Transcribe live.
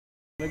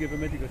Look at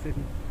me go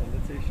sitting.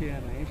 Let's say Shane,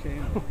 I ain't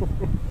Shane.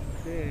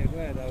 Say, go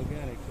ahead, I'll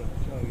get it.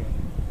 Sure, again.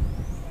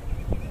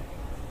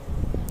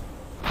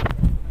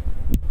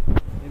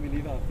 Let me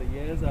leave after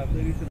years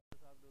after these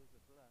have those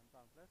little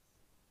pamphlets.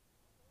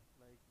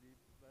 Like the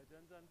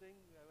virgins and thing,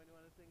 when you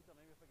want to sing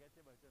something, you forget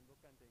your virgin book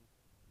and thing.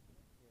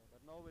 Yeah,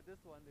 but now with this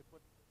one, they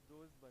put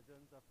those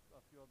virgins, a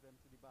few of them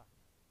to the back.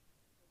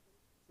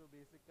 So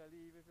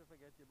basically, even if you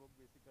forget your book,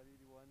 basically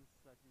the ones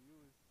that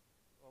you use,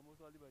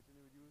 almost all the virgins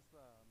you would use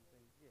for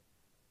things here.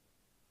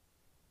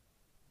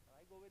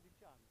 I go with the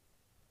chants.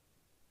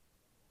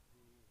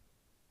 The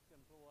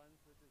simple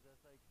ones, which is just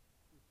like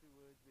two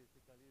words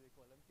basically, they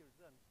call them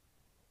kirtan.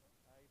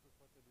 I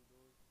prefer to do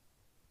those.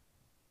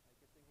 I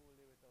can sing whole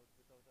day without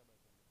a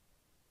virgin.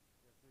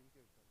 Just doing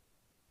kirtan.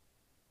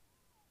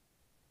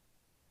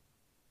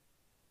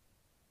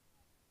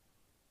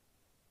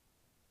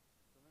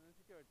 So when in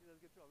security, there's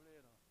get trouble,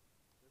 you know.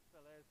 This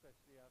fella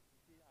especially, I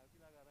feel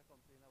like I gotta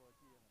complain about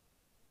you, you know.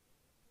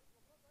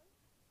 Yeah,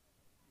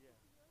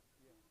 yeah.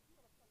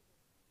 Okay.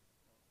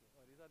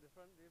 Oh, these are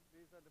different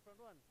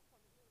ones?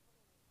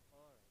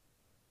 Alright.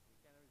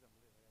 You can't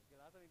resemble it. Okay.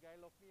 Last time the guy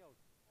locked me out.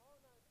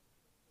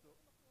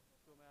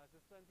 So my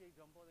assistant, he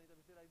jumped out and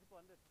he said, I see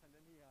Pandit. And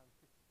then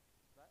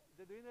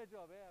they're doing their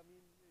job, eh? I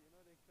mean, you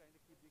know, they're trying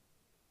to keep the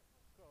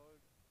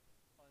crowd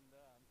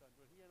under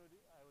control.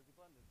 I was the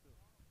Pandit too.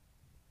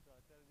 So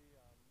I tell the,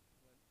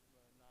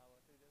 now I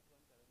say this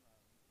one, tell him,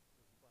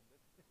 this is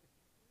Pandit.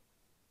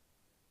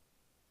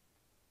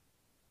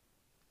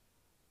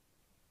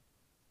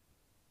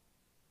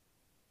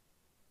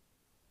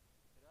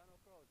 There are no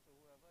crowds, so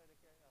whoever they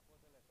can afford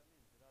to let them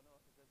in. There are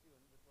no, it's just you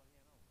and this one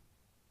here now.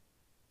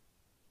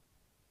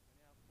 When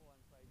you have 4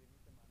 and 5, you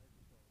need to manage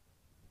the crowd.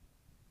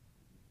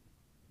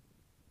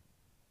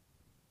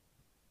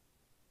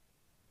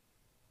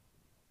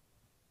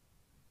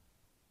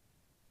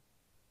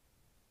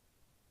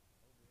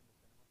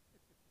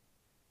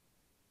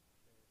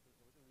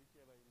 So reach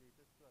here by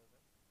latest 12,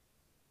 eh?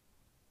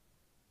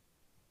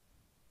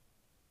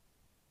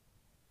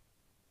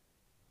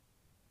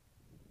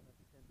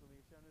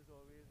 Information is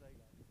always like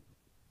that.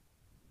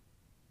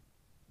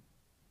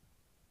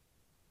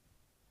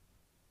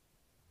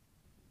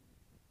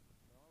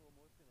 No,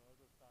 most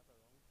also start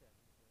around 10.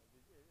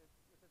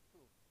 If it's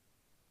true.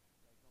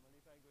 Like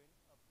normally if I go in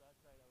up that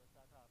side, I will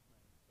start 9:30.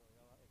 So you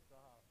have an extra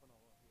half an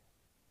hour here.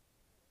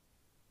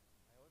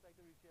 I always like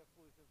to reach here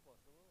first if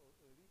possible,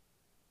 early.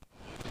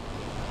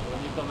 When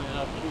you come in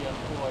at 3 and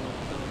 4, you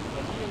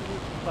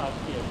park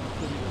here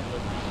to the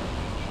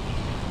university.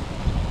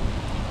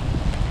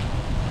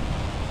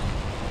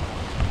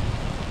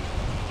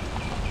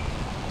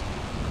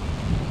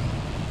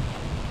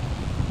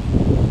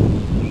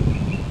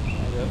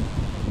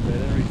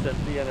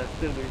 Recently, and I'm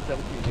still doing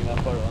some cleaning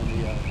up around the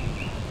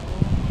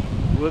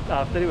work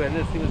after the wedding.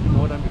 It seems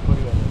more than before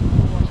the wedding.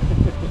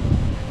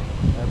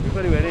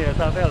 Before the wedding, yes,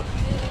 I felt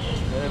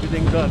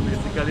everything's done.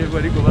 Basically,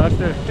 everybody go back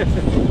to.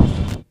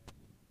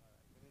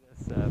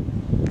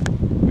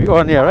 We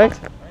on here, right?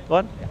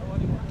 On?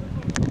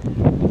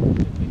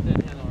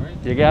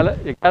 You get a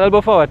little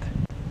bit forward?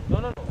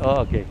 No.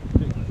 Oh, okay.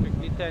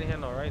 Strictly 10 here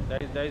now, right?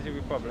 That is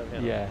the problem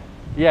here.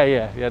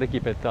 Yeah. We have to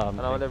keep it and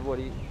I want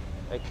everybody,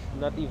 like,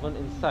 not even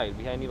inside,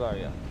 behind the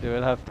barrier. They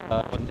will have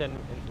to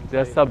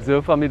just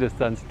observe from the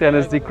distance. 10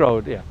 is the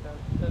crowd, yeah.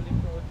 Tell the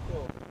crowd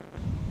go.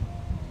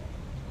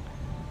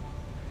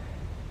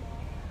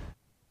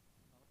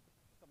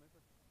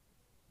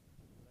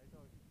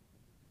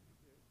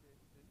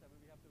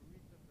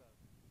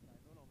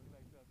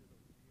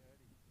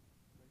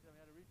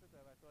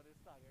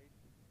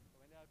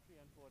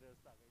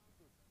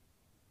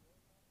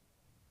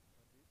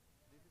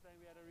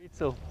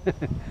 So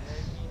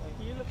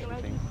You look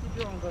like the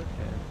jungle.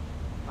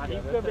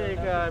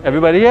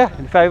 everybody here?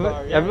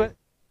 Everybody?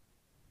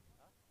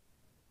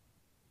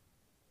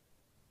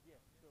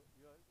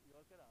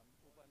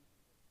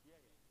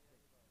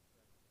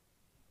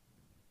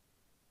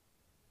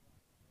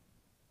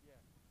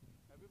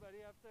 Everybody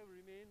have to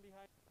remain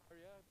behind the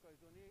barrier because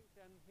it's only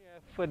 10 here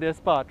for this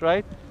part,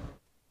 right?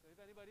 So if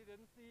anybody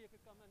didn't see, you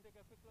could come and take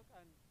a quick look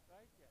and,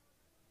 right? Yeah.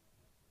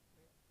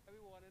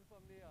 Every warning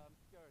from the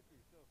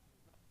security, so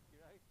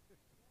right?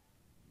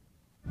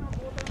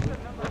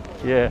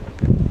 Yeah.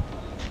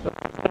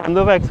 Stand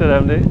up back to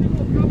them,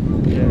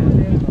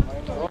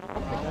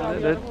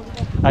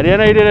 at the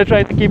end of the day, they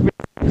try to keep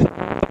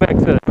back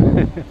to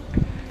them.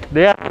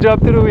 They have a job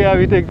to do, we have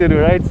everything to do,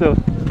 right? So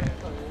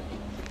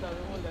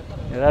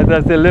yeah,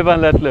 that's they live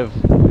and let live.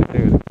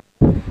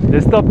 They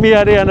stop me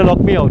at the end and lock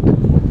me out.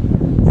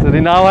 So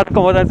they now have to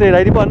come out and say,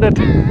 right, Pandit.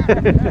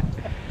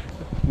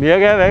 Me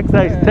again, vex,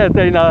 I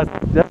tell you now,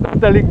 just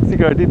tell the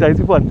security, that's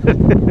the Pandit.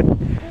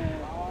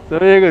 So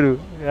what are you going to do?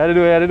 You have to do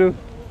what you have to do.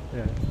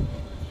 Yeah.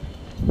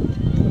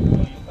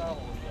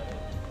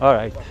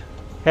 Alright.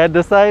 Head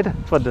this side,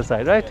 foot this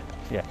side, right?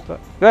 Yeah. Go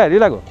ahead, you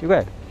go. You go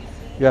ahead.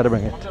 You have to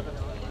bring it.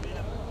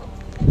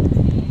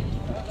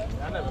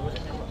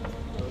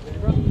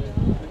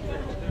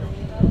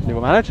 They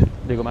go manage?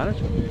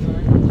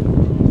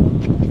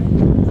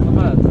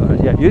 Alright.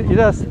 Yeah, you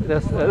just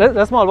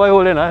let small boy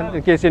hold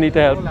in case you need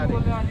to help.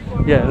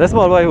 Yeah, let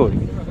small boy hold.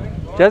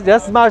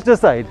 Just smash the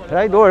side,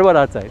 right? Don't worry about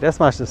that side. Just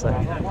smash the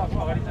side.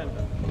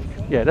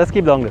 Yeah, just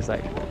keep down the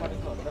side.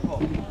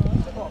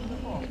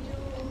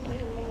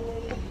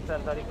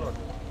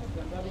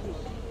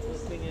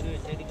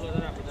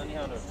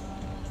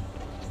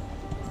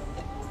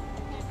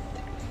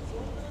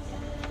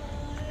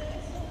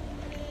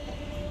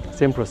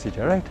 Same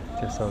procedure, right?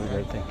 Just how we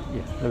get thing.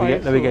 Yeah,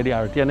 let me get the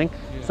RT thing.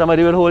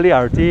 Somebody will hold the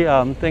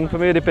RT thing for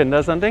me, the pin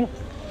or something,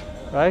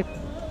 right?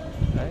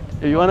 Right.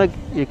 If you wanna,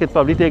 you could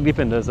probably take the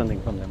pin or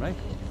something from them, right?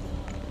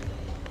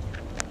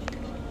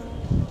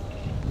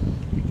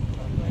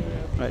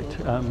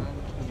 Right.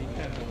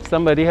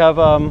 Somebody have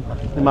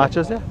the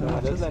matches there? The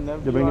matches?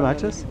 You bring the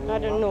matches? I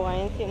don't know. I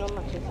ain't seen no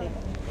matches here.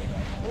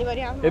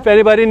 Anybody have? If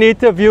anybody needs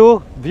to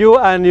view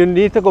and you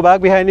need to go back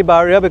behind the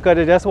barrier because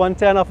there's just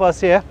 110 of us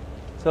here.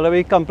 So let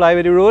me comply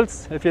with the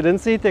rules. If you didn't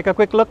see, take a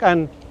quick look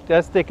and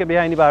just take it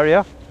behind the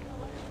barrier.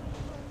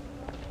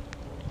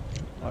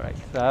 All right.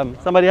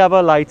 Somebody have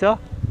a lighter?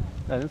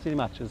 I didn't see the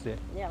matches there.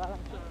 Yeah,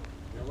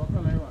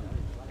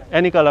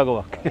 Any color go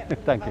work.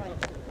 Thank you.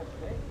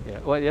 Yeah.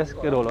 Well, yes,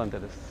 get hold on to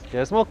this.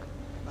 Yeah, smoke?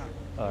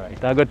 All right.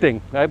 That's a good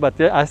thing, right? But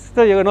I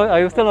still, you know,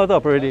 I still know the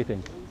operating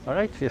thing. All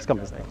right. Yes, come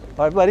aside.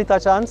 All right, everybody,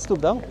 touch hands.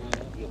 Stoop down.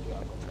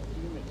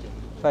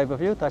 5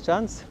 of you, touch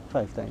hands.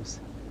 5 times.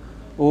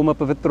 Om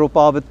pavitro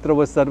pavitra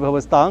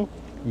vasarvavastang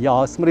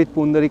yasmrit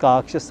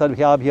pundarikaksha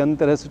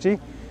sarvyabhyantara suchi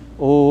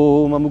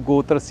Om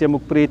amugotrasya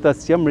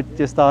mukpretasya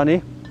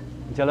mrityasthane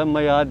jalam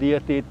maya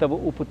diyate tava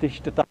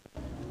upatishtata.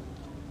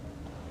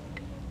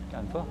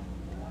 Canfor?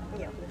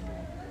 Yeah.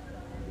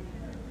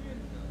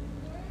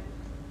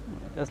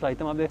 Just light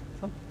them up there.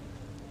 Some?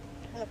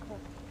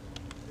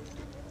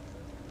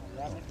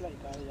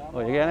 Oh,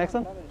 you get an next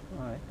one? All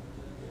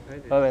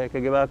right. All right, I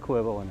can give back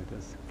whoever one it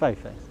is.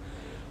 5 times.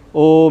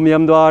 Om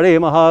yam dware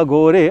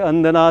mahagore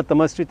andana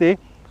tamasrite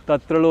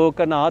tatra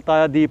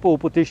lokanataya deepo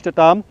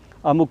uputishtatam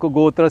amuk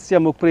gotrasya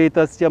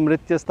mukpretasya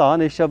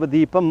mrityasthane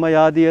shavadipam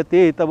maya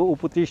diyate tava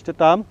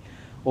uputishtatam.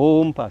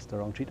 Om, passed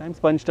around 3 times.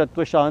 Panch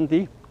tattva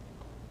shanti,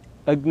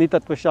 agni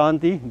tattva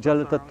shanti,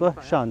 jal tattva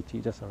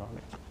shanti. Just around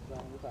it.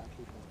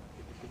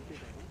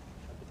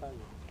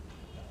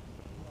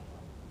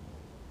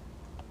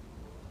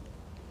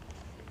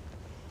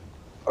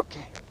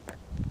 Okay.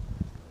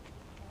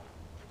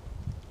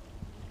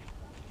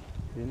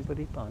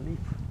 Anybody palm leaf?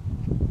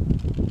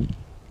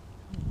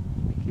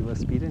 You were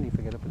speeding, you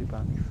forget to put the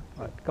palm leaf.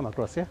 All right, come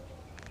across here.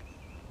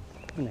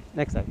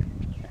 Next side.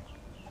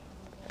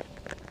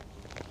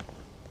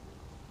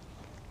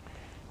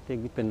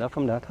 Take the pinna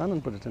from that hand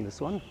and put it in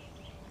this one.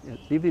 Yeah,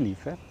 leave the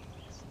leaf, eh?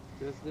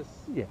 This?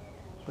 Yeah,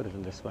 put it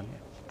in this one,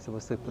 yeah. So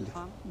what's the leaf?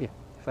 Yeah,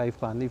 5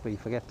 palm leaf, but you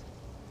forget.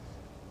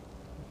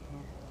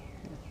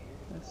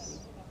 Yeah, yes.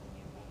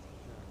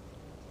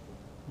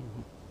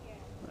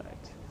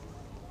 Right.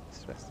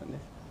 Just rest on there.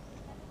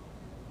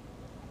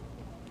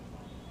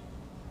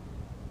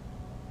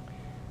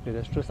 You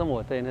just threw some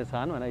water in his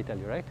hand when I tell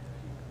you, right?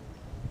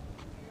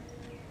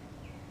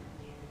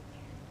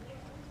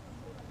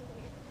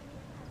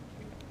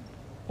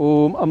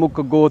 Om amuk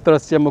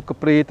gotrasya muk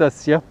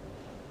pretasya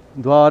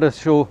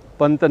dwarasho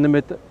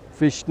pantanimit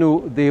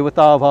Vishnu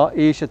devatava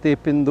eshate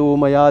pindo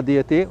maya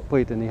diyate.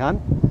 Put it in the hand.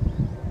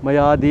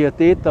 Maya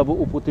diyate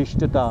tavu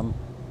uputishtatam.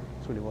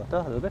 Through the water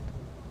a little bit.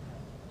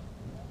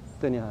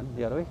 Turn your hand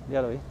the other way, the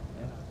other way.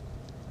 Yeah.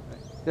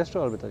 Right. Just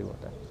throw a bit of the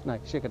water.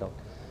 Nice, shake it out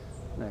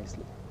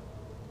nicely.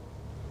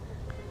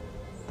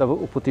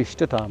 Tavu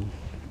uputishtatam.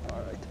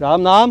 All right.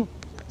 Ram Nam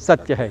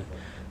Satya Hai.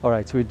 All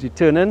right, so you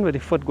turn in with the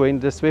foot going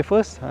this way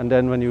first, and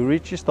then when you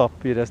reach your stop,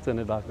 you just turn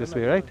it back this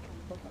way, right?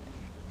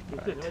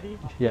 Right.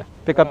 Yeah.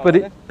 Pick up with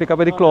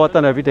the cloth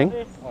and everything.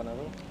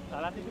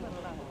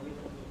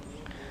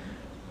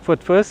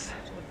 Foot first.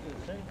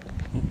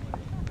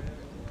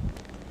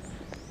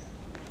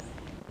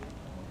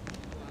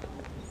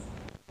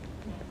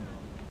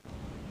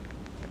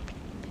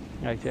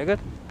 Right, yeah, good.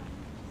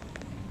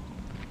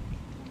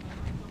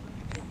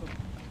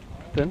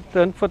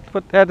 Turn, foot,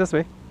 head this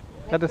way.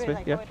 Head this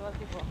way, yeah.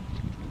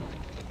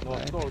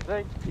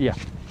 Right. Yeah.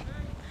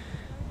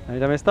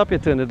 And then when you stop, you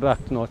turn it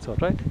back to north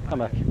south, right? Come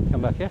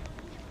back here.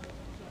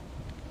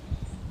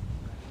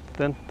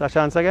 Then touch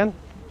hands again.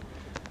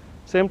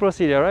 Same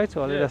procedure, right?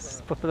 So I'll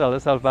just put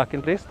yourself back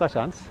in place. Touch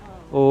hands.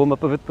 Om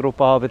pavitro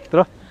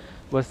pavitra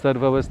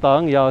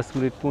vasarvavastang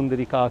yasmrit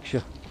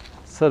pundarikaksha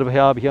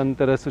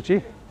sarvayabhyantara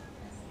suchi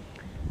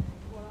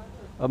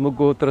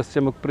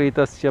amugotrasya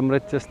mukpretasya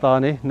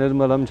mrityasthane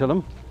nirmalam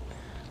jalam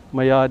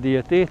maya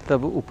diyate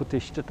tavu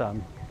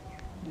uputishtatam.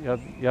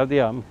 You have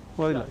the arm.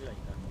 Well,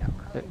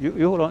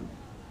 you hold on.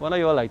 One of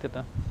you light it.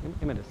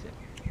 Give me this here.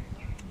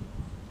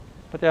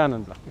 Put your hand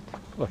and block it.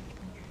 Oh.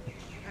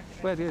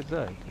 Where is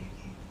that?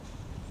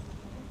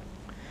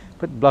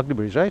 Block the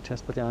breeze, right?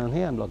 Just put your hand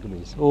here and block the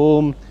breeze.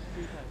 Om.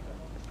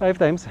 5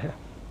 times.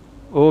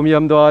 Om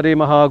yam dware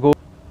mahago.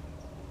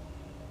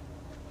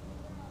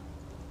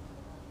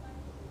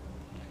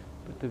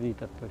 Prithvi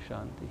tattva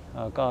shanti.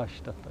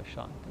 Akash tattva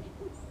shanti.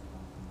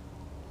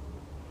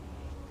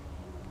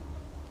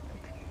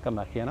 Come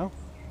back here now.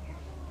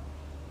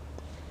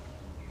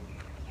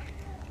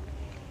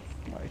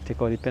 Right,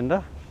 take out the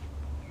pinda.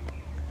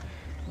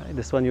 Right,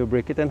 this one you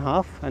break it in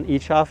half, and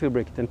each half you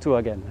break it in two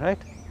again, right?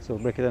 So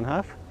break it in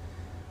half.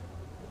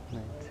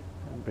 Right,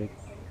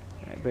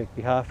 and break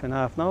the half in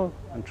half now,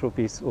 and throw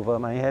piece over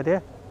my head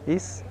here.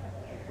 Piece.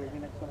 Break the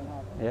next one in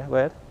half. Yeah,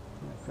 where?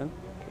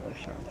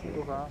 Shanti.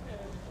 Over.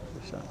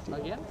 Shanti.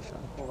 Again?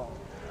 Over.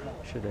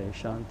 Shade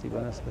Shanti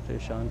Vanaspati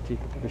Shanti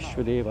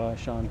Vishwadeva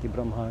Shanti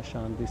Brahma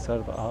Shanti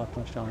Sarva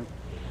Atma Shanti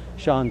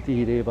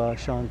Shanti Reva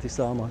Shanti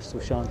Samastu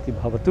Shanti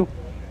Bhavatu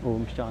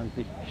Om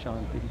Shanti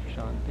Shanti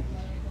Shanti.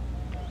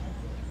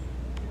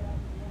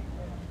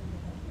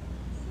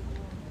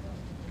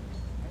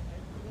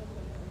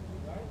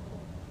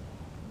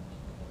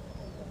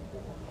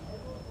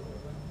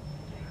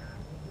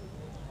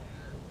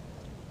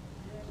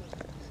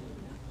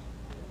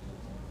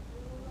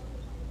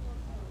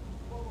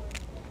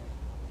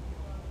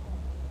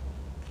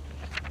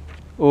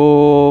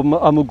 Om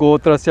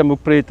Amugotrasya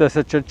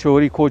Mupretasya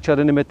Chori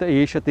Kocharanimita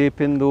Eshate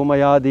Pindo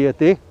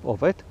Mayadiyate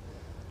of it.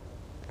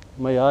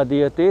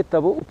 Mayadiyate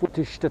Tavu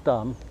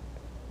Uputishtatam.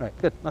 Right,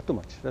 good, not too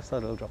much. Just a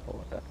little drop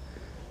over there.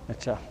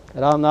 Acha.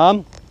 Ram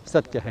Nam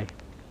Satya Hai.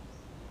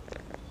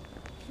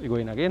 We go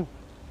in again.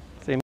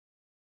 Same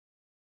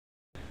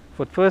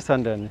foot first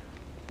and then.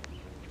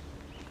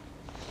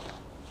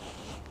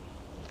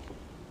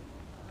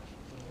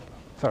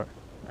 Sorry.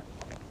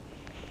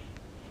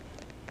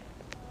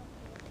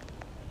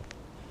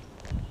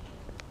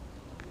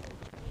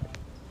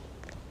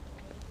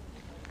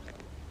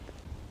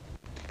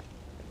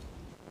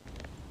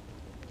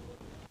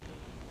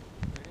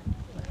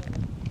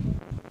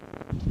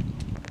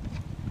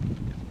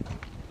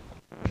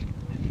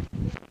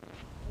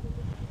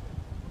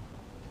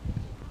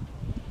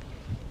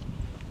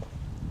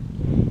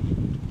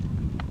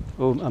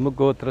 Om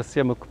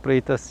Amugotrasya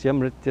Mukpretasya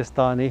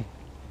Mrityasthane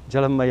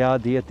Jalam Maya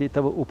Diyati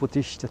Tava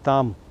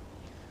Uputishtatam.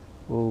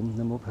 Om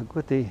Namo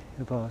Bhagavate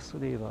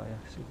Vasudevaya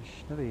Sri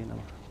Vishnave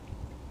Namah.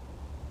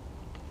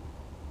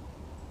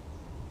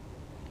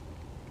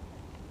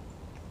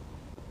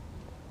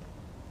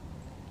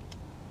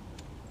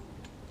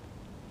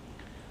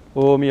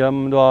 Om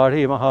Yam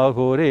Dware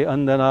Mahagore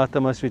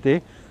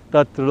Andanatamashvite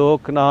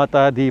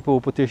Tatloknata Deepa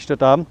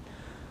Uputishtatam.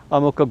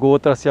 Amukha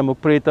Gotrasya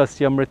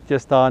Mukpretasya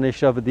Mrityasthane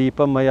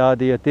Shavdeepam Maya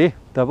Diyate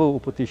Tava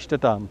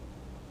Uputishtatam.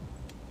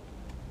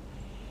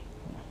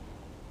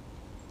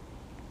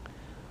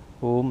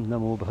 Om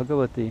Namo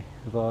Bhagavate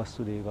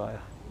Vasudevaya.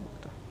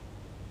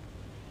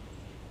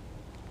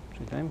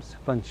 3 times.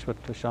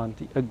 Panchvatva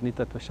Shanti, Agni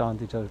Tattva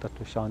Shanti, Jal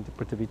Tattva Shanti,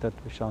 Prithvi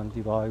Tattva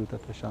Shanti, Vayu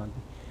Tattva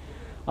Shanti,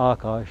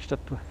 Akash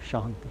Tattva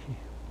Shanti.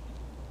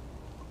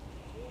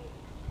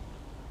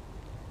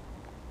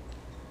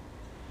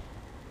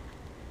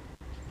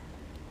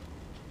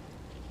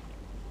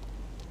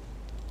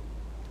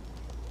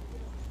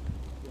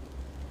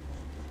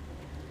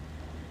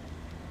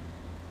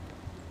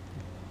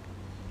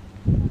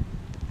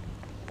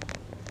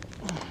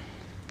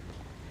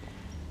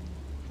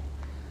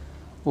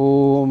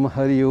 Om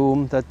Hari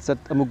Om Tat Sat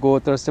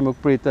Amugotrasya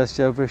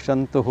Mukpretasya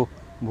Vrishantuhu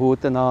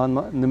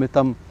Bhutananma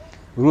Nimitam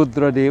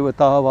Rudra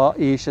Devatava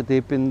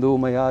Eshate Pindo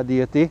Maya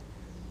Diyate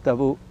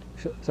Tavu.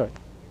 Sorry.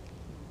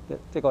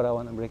 Take out that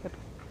one and break it.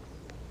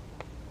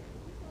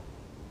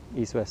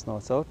 East, west,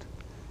 north, south.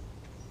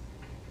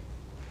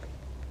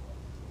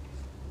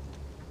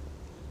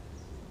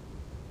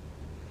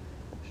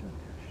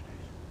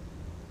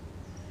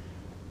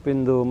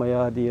 Pindo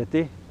Maya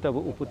Diyate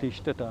Tavu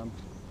Uputishtatam.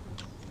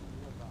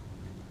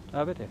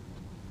 Have it here.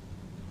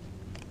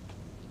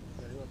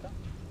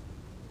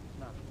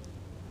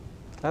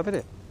 Have it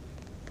here.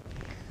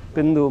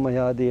 Pindo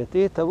Maya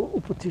Diyate Tavu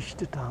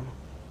Uputishtatam.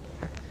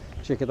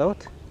 Check it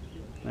out.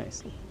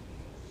 Nicely.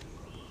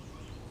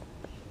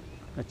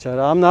 Acha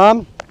Ram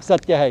Nam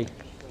Satya Hai.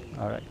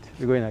 Alright,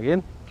 we're going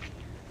again.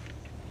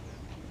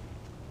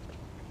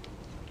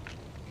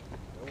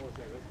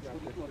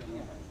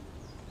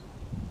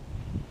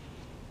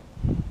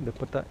 They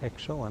put the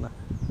extra one,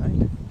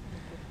 right?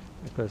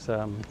 Because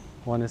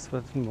one is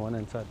for one,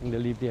 and so I think they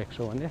leave the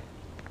extra one there.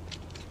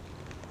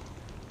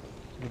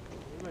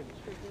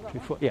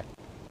 Before, yeah.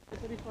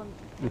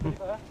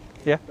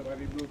 Yeah.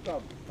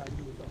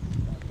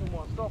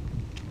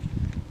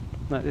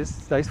 No,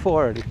 that is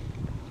 4 already.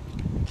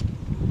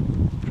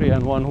 3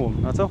 and 1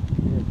 home, not so?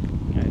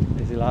 Yeah. Right,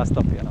 this is the last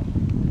stop here now.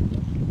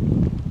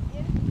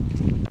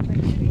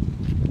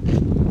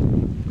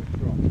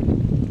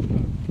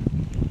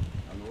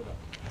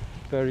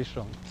 Very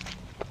strong.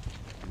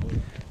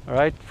 All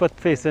right, foot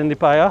facing the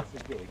pyre.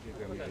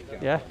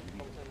 Yeah.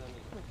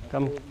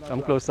 Come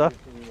closer.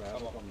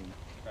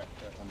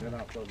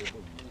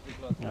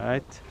 All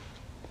right.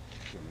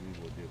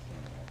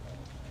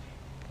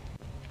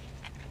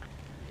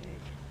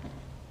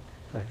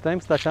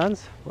 Times the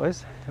chance,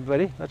 boys.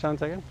 Everybody, the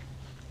chance again.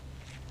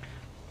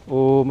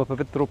 Om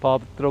Pavitro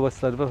Pavitro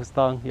Vasarva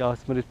Hustang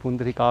Yasmarit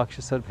Pundarikaksh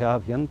Sarvya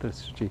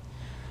Vyantrasji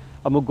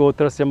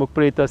Amugotrasya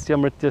Mukpretasya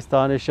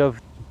Mrityasthane Shav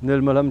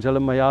Nirmalam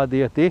Jalam Maya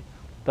Diyate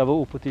Tava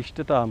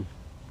Uputishtatam.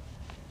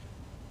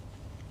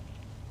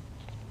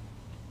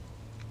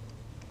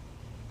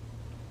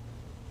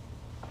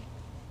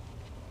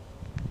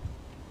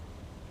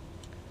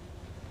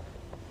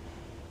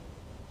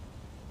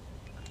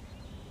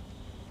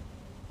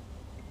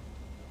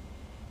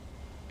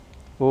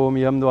 Om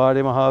Yam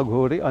Dware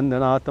Mahagori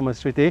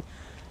Andanatamashrite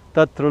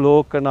Tatra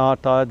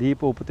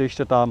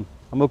Lokanatadipoputishtatam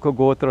Amukha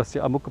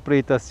Gotrasya Amukha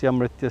Pretasya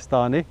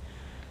Mrityastane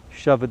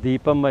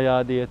Shavadipam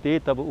Mayadiyate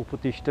Tava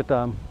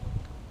Uputishtatam.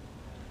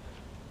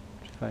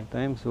 5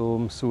 times.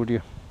 Om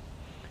Surya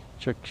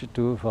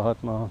Chakshatu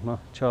Vahatma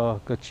Cha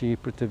Gachi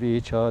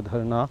Prithvi Cha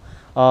Dharna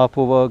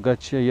Apova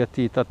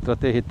Gachyati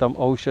Tatrate Hitam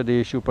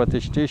Aushadeshu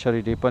Pratishte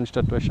Sharire Panch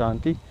Tattva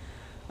Shanti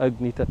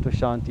Agni Tattva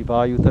Shanti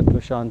Vayu Tattva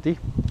Shanti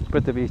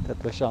Prithvi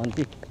Tattva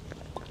Shanti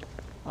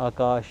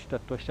Akash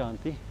Tattva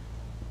Shanti.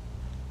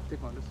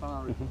 Take on this one,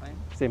 every time.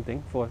 Same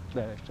thing, 4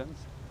 directions.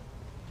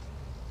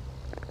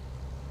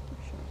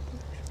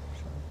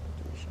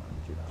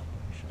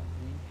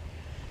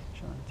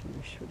 Shanti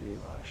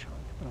Vishwadeva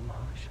Shanti Brahma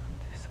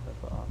Shanti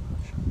Sarva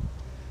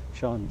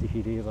Shanti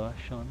Hireva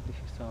Shanti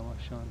Sama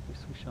Shanti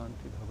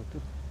Sushanti Bhavatu.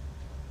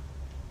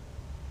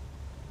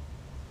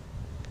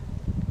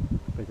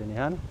 Put in your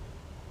hand.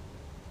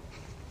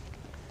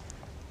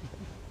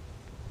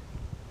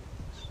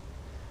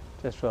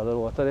 Just draw a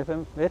little water if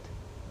I'm wet.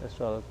 Just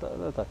draw a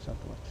little touch, not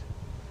too much.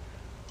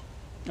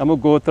 Amuk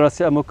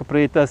Gotrasya Amuk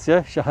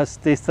Pretasya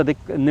Shahaste Sadik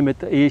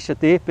Nimit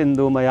Eshate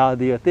Pindo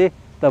Mayadiyate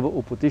Tava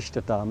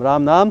Uputishtatam.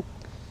 Ram Nam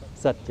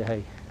Satya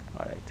Hai.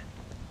 Alright.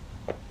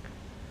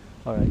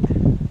 Alright.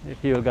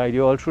 He will guide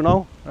you all through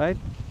now, right?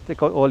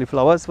 Take out all the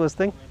flowers first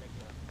thing.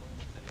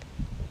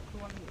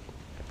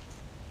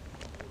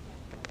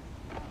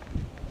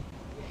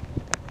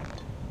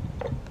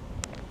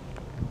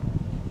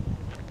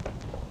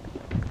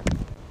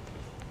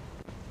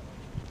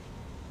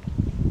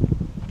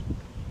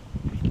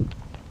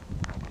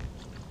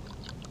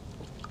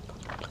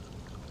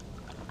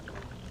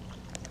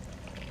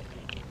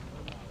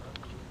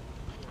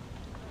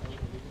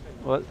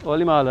 All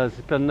the malas,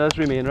 kandas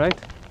remain, right?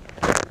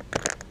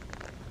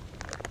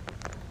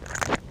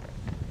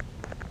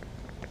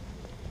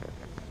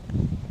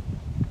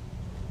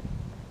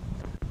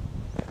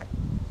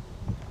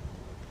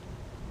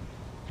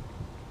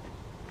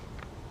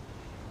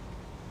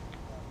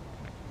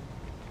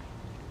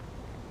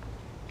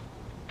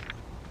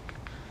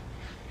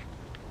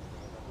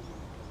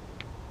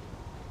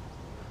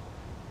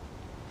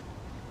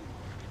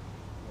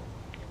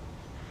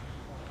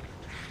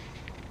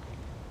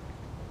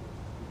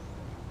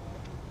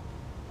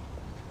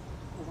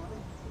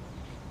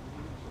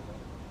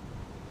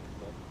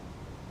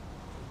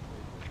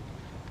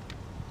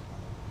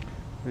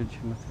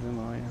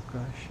 Vijmatrimaya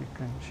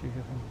Kashikan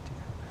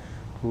Shivantika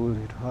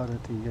Purit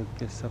Harati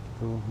Yagya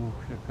Sapto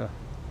Mukshaka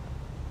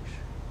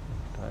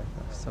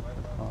Taika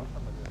Sapta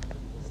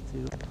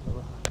Still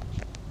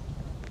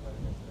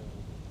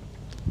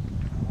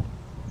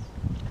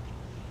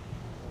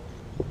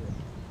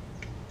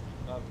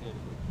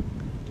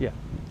Yeah.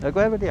 Go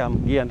ahead with the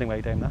ghi anting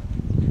by time na.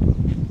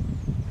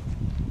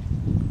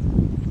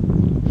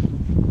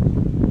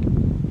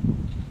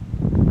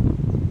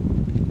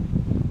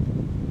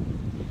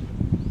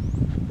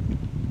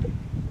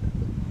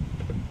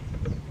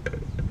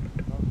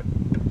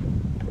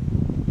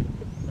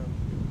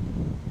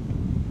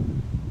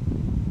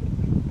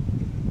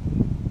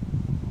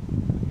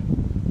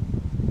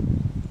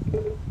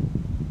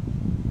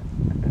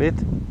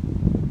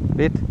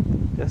 Bit,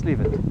 just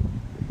leave it.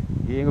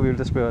 He ain't gonna be able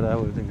to spare that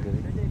whole thing,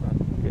 really.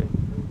 Okay.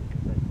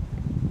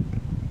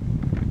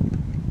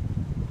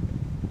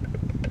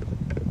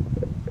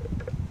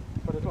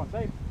 Put it on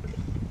side.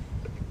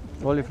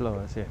 All the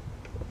flowers, yeah.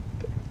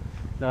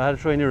 Now I had to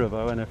throw in the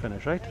river when I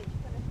finish, right?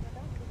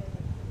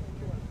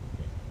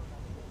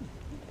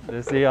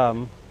 There's the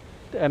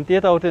empty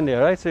it out in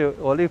there, right? So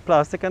all the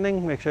plastic and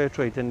thing, make sure you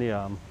throw it in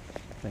the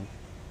thing.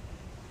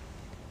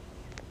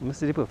 Let me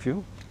see the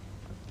perfume.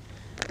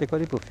 Take all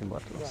the perfume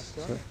bottles. Yeah,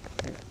 So, sure.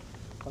 yeah.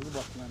 All the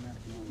bottom and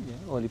everything.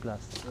 Yeah, all the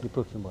plastic, the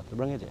perfume bottle.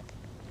 Bring it here.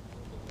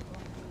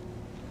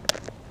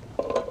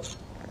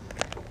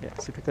 Yeah,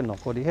 see if you can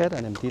knock out the head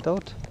and empty it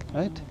out,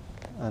 right?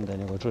 And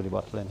then you go through the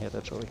bottle in here to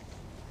throw it.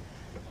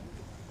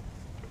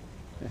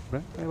 Yeah,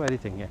 bring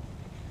everything here.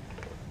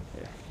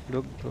 Yeah,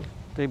 look,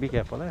 be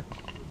careful, eh?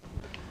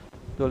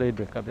 Don't let it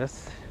break up.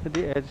 Just hit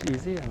the edge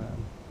easy and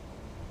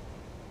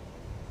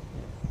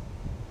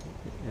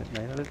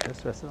yeah, now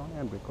just rest it on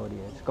and break out the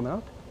edge. Coming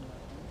out?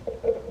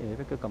 Yeah, if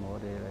it could come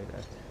out there like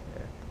that.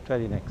 Yeah. Try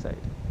the next side.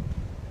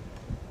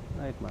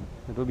 Right, man.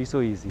 It will be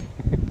so easy. Yeah.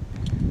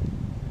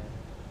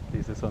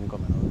 This is the sun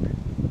coming out. Right.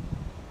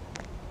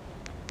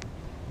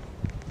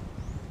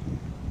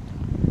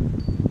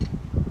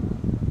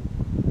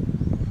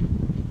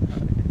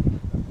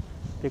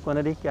 Take one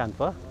of the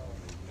camphor.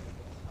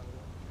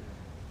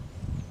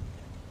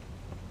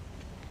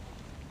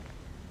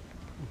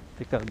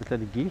 Take a bit of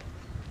the ghee.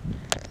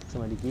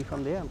 Some of the ghee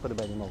from there and put it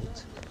by the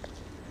mouth.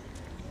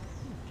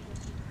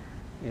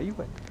 Yeah, you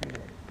put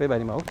it by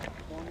the mouth.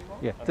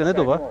 Yeah, turn it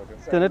over.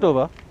 Turn it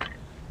over.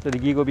 So the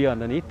ghee will be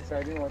underneath.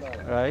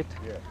 Right?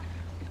 Yeah.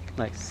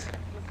 Nice.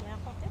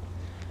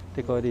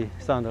 Take out the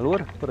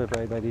sandalwood, put it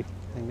right by the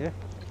thing there.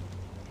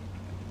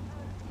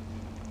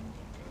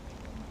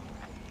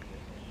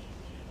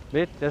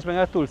 Wait, just bring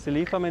a tulsi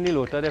leaf from any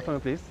lota there for me,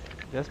 please.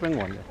 Just bring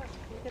one there.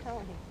 You can have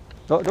one here.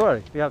 Don't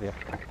worry, we have here.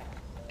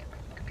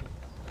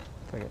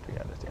 Forget we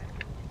had it here.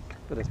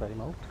 Put this by the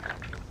mouth.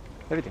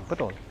 Everything,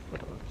 put all.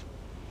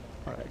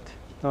 Alright.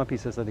 How many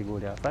pieces are they go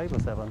there? 5 or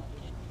 7? Huh?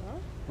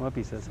 How many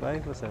pieces?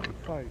 5 or 7?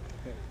 5.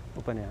 Yeah.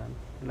 Open your hand.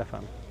 Left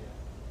hand.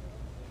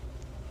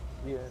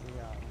 Yeah.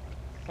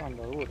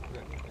 Sandalwood.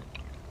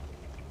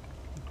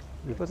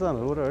 You put it on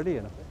the road already,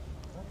 you know.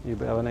 You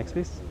have a next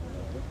piece?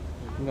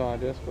 No, I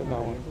just put that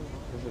one.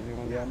 This is the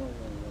one. Yeah.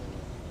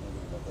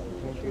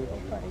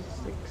 5,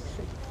 6.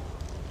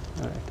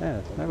 Alright,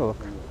 there. Now go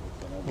look.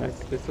 Right.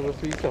 This is supposed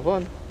to be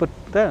 7. Put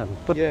there.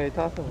 Put Yeah, it's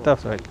also.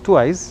 that's right. 2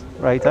 eyes.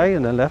 Right eye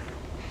and then left.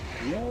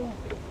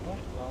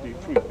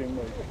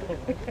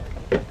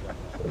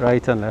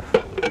 Right and left.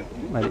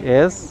 My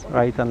ears,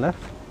 right and left.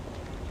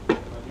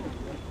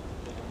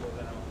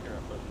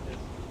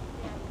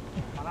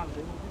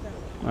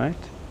 Right.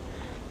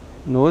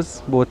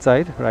 Nose, both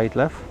side, right,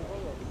 left.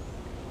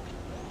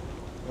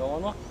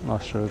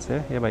 Nostrils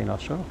here, here by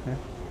nostril. Yeah.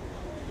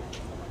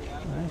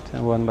 Right,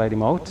 and one by the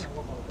mouth.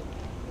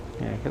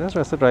 Yeah, okay, just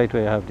rest it right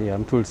where you have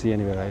the tulsi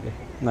anywhere right there.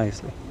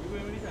 Nicely.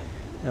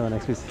 Yeah,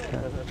 next piece.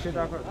 Yeah.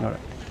 All right.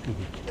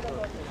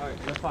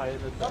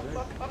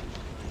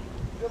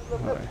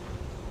 All right.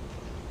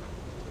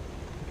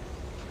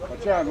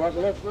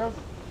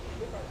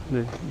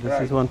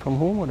 This is one from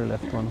home or the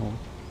left one home?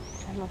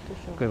 I'm not too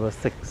sure. Okay, it was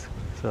 6.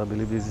 So I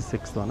believe this is the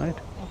 6th one, right?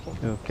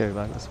 Okay. You carry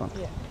back this one.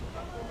 Yeah.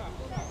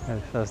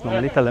 That's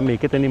normally tell them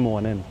make it in the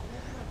morning.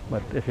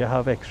 But if you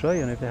have extra,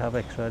 you know, if you have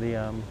extra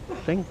the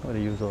thing, or the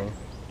use all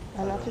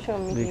I'm not too sure.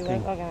 the Maybe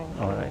thing. like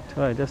organized.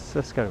 All right,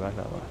 just carry back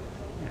that one.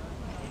 Yeah.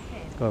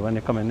 So when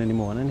you come in the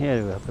morning here,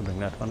 you have to bring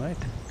that one, right?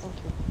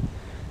 Okay.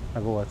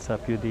 I'll go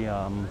WhatsApp you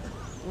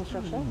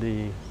Instruction?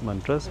 the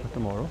mantras for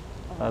tomorrow.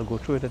 I'll go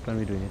through it when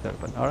we're doing it.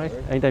 All right,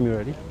 anytime you're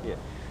ready. Yeah.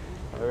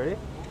 Are you ready?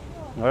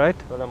 All right.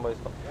 Well, then, boys,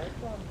 come.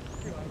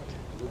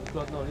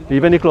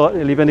 Leave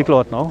any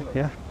cloth now.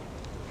 Yeah.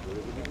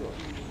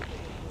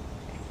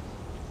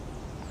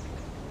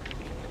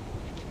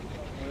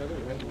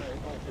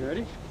 You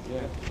ready?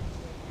 Yeah.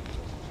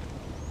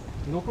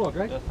 No cloth,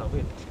 right? Just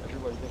wait.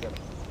 Everybody together.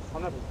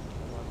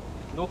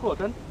 No cloth,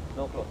 then?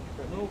 No cloth.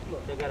 No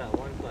cloth. Together,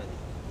 one side.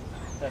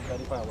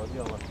 10:25 was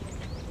your one.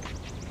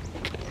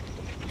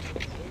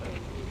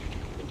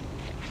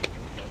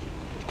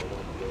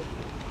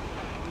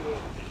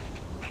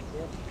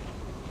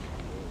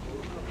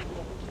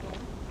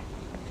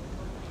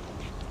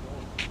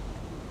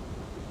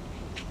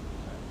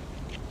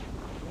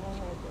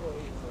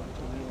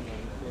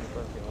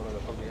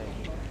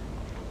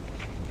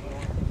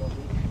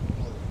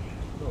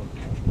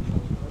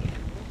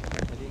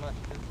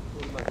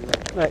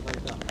 Right.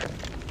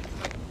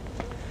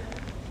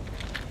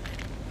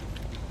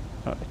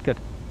 All right, good.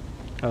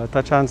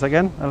 Touch hands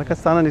again. I'll like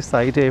stand on the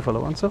side here,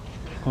 follow on, so.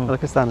 I'll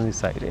like stand on the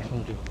side here.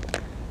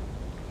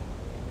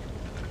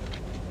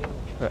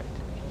 Right.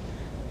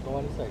 Go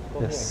on this side.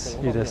 Come Yes,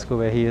 here. you just go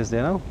where he is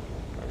there now.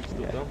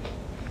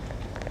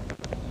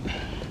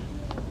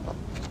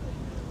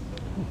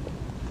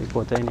 Take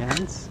water in your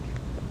hands.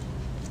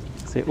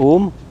 Say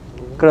Om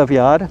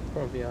Kravyad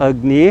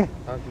Agni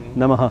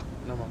Namaha.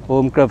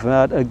 Om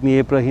Kravyad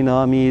Agni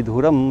Prahinami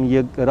Dhuram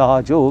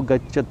Yagrajo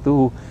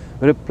Gachatu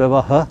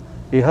Vipravaha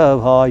Iha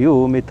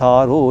Bhayu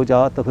Mitharo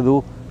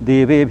Jatapadu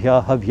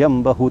Devebhya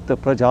Havyam Bahut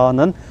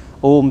Prajanan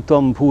Om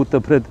Tvam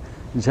Bhutaprid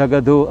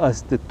Jagado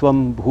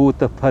Astitvam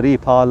Bhuta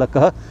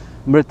Paripalaka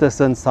Mrita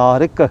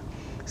Sansarik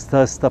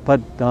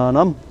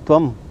Stastapadanam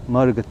Tvam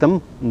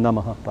Margatam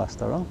Namaha. Pass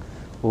the wrong.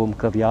 Om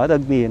Kravyad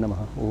Agni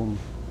Namaha. Om.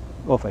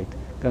 Off right.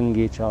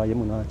 Gange Cha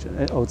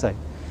Yamuna outside.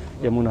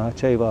 Yamuna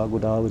Chaiva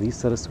Godavari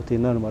Saraswati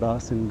Narmada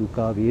Sindhu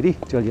Kaveri.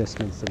 Just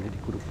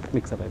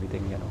mix up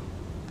everything, you know.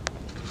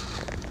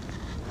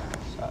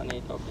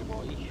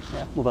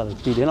 Yeah, move on.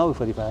 Speed now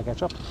before the fire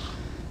catch up.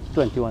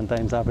 21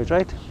 times average,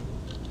 right?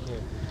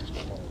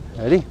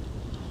 Yeah. Ready?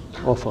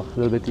 Offer a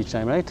little bit each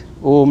time, right?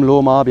 Om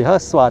Loma Bhiha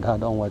Swadha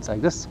downwards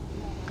like this.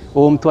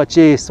 Om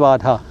Twache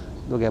Swadha.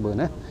 Don't get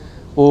burned, eh?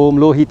 Om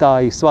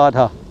Lohitai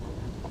Swadha.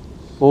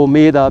 Om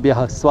Meda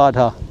Bhiha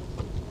Swadha.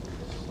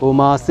 Om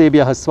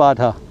Asebhyah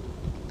Swadha.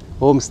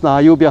 Om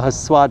Snayubhyah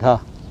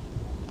Swadha.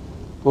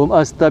 Om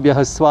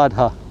Astabhyah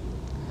Swadha.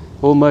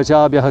 Om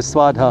Majabhyah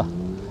Swadha.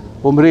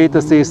 Om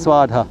Retase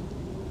Swadha.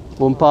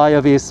 Om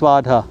Payave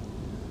Swadha.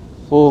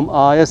 Om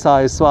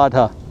Ayasai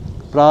Swadha.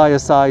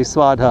 Prayasai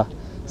Swadha.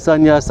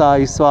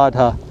 Sanyasai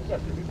Swadha.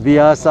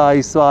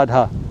 Vyasai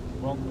Swadha.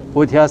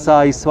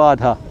 Udhyasai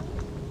Swadha.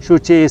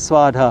 Shuche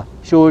Swadha.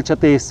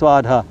 Shochate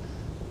Swadha.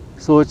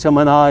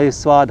 Sochamanai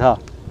Swadha.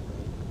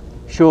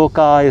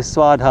 Shokai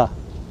Swadha.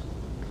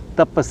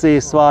 Tapase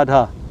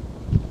Swadha.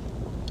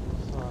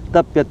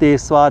 Tapyate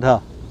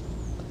Swadha.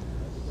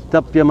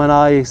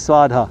 Tapyamanai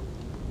Swadha.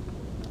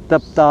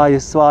 Taptai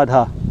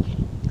Swadha.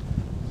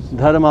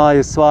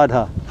 Dharmai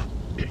Swadha.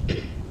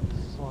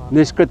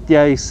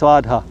 Nishkrityai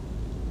Swadha.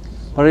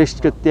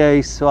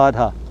 Parishkrityai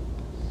Swadha.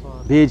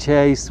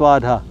 Vijay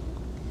Swadha.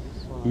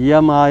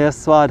 Yamaya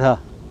Swadha.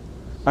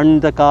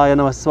 Andakaya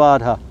Nama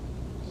Swadha.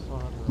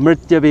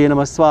 Mrityave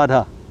Namah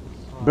Swadha,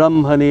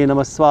 Brahmane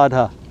Namah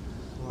Swadha,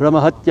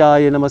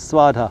 Brahmahatyaya Namah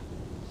Swadha,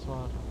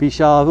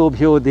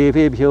 Pishavobhyo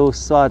Devebhyo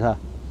Swadha,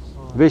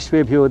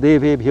 Vishwebhyo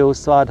Devebhyo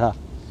Swadha,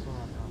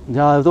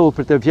 Jado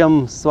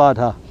Prativyam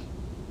Swadha,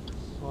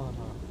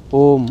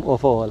 Om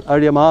of all,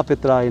 Aryama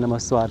Pitraya Namah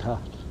Swadha.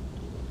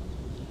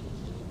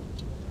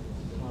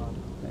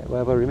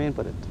 Whatever remain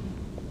for it.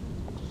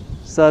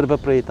 Sarva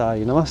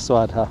Pretaya Namah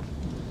Swadha.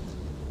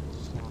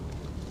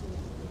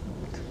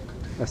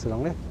 That's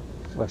wrong, eh?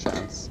 Wash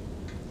hands.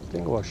 I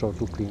think wash out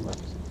to clean up.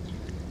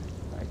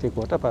 I take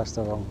water past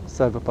the wrong.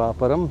 Sarva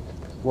Paparam,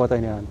 what I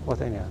know,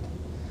 what I know.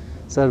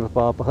 Sarva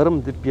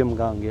Papaharam Dipyam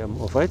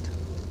Gangyam of it.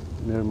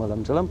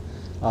 Nirmalam Jalam.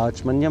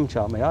 Achmanyam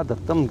Chamaya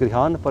Dattam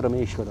Grihan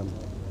Parameshwaram.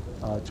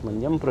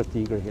 Achmanyam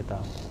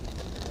Pratigrahitam.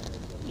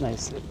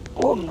 Nicely.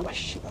 Om Namah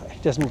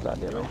Shivaya. Just move that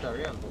there.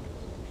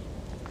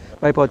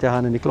 Wipe out your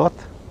hand in the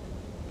cloth.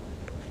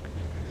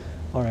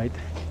 Alright.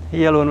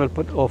 He alone will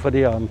put over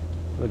the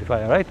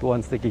fire, right?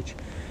 One stick each.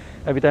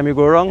 Every time you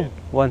go wrong,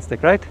 one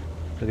stick, right?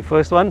 So the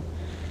first one,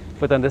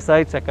 put on this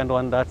side, second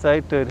one that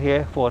side, third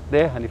here, fourth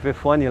there, and the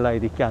fifth one, you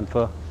light the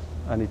camphor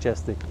and the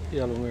chest stick.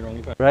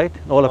 Right?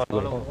 All of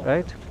them,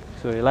 right?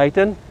 So you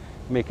lighten,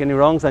 make any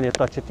wrongs, and you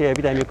touch it here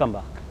every time you come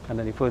back. And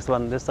then the first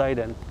one on this side,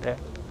 and there,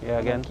 here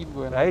again,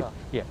 right?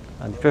 Yeah.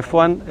 And the fifth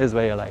one is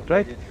where you light,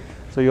 right?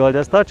 So you all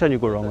just touch and you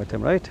go wrong with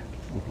him, right?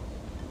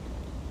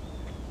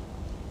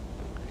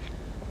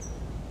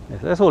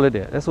 Yes, let's hold it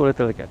there. Let's hold it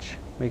till you catch.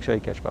 Make sure you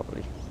catch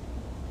properly.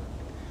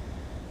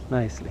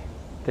 Nicely.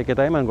 Take your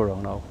time and go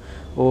wrong now.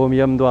 Om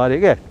Yam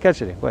Dware. Yeah,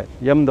 catch it. Go ahead.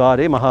 Yam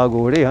Dware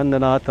Mahagore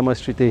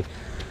Handanathamastrite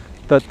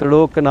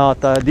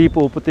Tatralokanata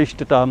Deepo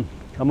Putishtatam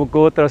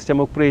Amukotrasya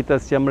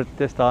Mukpretasya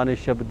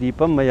Mrityasthanishyab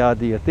Deepam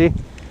Mayadiyate.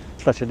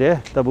 Touch it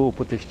there. Tabu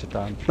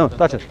Putishtatam. No,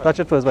 touch it. Touch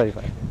it first,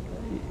 verify.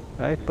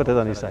 Right? Put it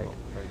on his side.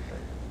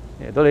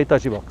 Yeah, don't let it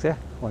touch the box, yeah?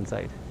 One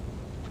side.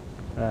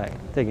 Right.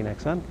 Take the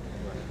next one.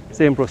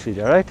 Same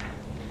procedure, right?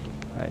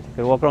 Right. You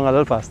can walk around a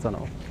little faster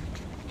now.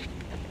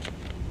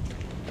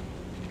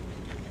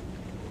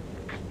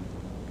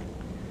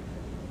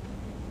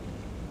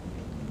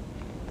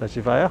 Touch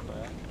the fire.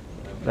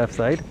 Left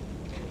side.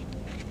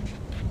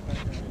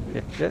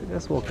 Yeah,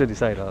 just walk to the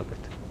side a little bit.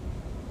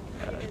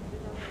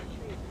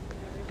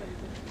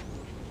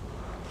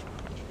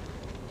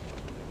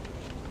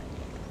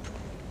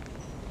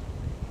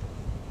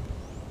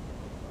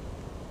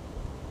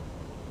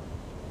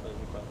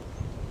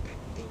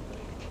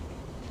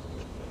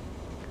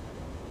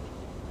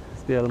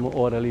 Be a little more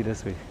orderly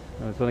this way.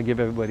 I was going to give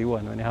everybody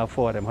one. When you have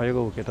four of them, how you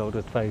go work it out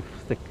with 5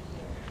 sticks?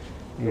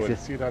 You will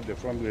see that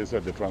different ways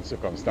at different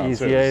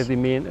circumstances. Easier is the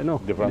main, no.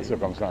 Different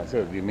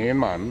circumstances. The main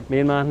man.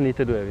 Main man need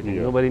to do everything.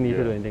 Yeah, Nobody need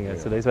to do anything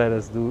else. So that's why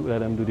let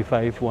them do the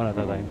 5 one at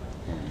a time.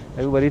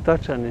 Everybody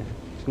touch and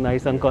it's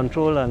nice and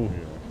control, and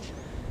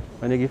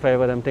when you give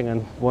 5 of them thing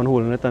and one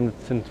holding it and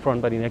it's in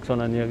front by the next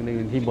one,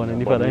 and he born in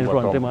the father in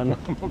front of him, and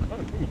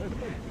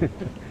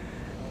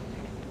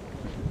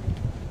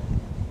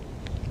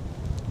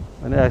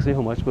when they ask me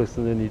how much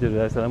person they need to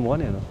do, I said I'm one,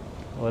 you know.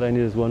 All I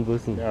need is one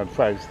person. Yeah,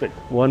 5 sticks.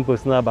 One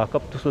person I back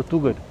up, so too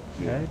good.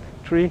 Right?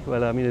 3,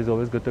 well, I mean, it's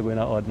always good to go in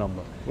an odd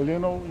number. Well, you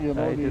know,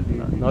 Right?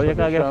 the Now you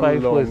can't get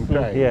 5 long person.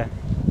 time. Yeah.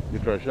 The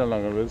traditional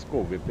language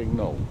COVID thing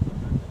now.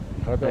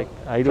 Like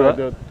I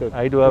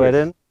do a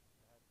wedding.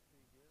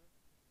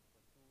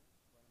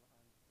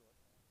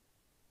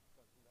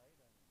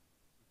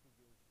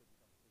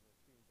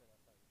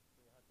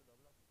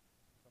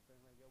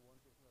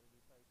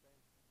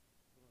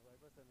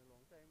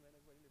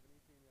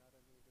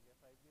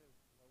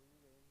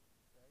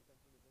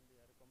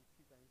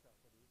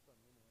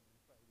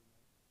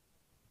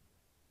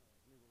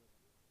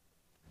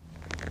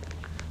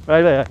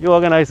 Right, you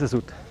organize the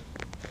suit.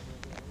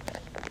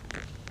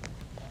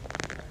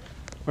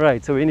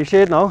 Right, so we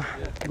initiate now.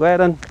 Yeah. Go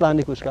ahead and plan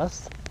the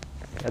kushkas.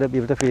 Gotta be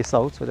able to face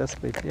out, so that's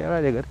great. Yeah,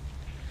 right, good.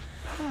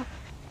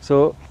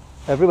 So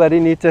everybody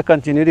needs to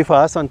continue the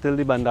fast until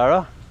the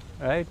bandara.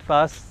 Right?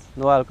 Fast,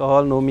 no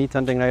alcohol, no meat,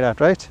 something like that,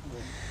 right?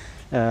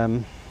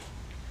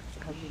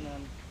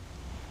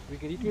 We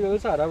can eat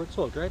with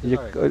salt, right?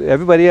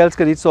 Everybody else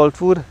can eat salt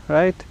food,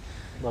 right?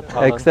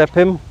 Except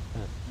him.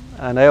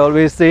 And I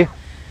always say,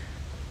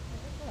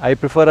 I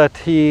prefer that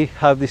he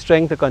have the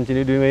strength to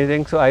continue doing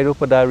anything, so I don't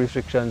put that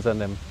restrictions on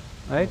them,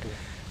 right? Okay.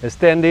 It's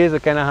 10 days,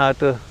 it's kind of hard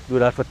to do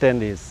that for 10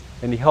 days.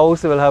 In the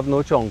house, they will have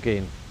no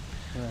chonking,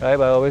 right?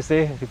 But I always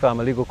say, the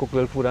family go cook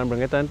little food and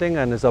bring it and thing,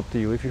 and it's up to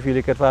you. If you feel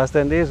you can fast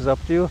 10 days, it's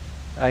up to you.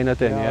 I'm not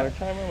telling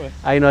you.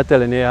 I'm not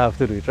telling you you have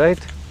to do it, right?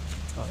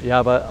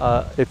 Yeah,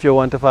 but if you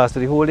want to fast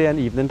the whole day and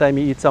evening time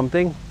you eat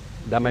something,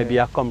 that might be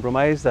a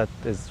compromise that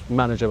is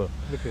manageable,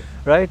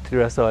 right? The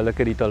rest of all, you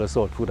can eat all the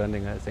salt food and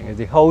things. It's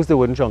the house they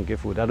wouldn't chunky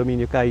food. I don't mean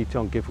you can't eat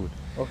chunky food.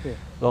 Okay.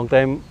 Long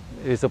time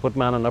used to put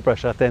man under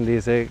pressure, 10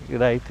 days,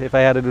 right? If I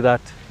had to do that,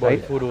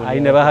 I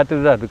never had to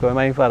do that because when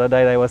my father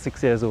died, I was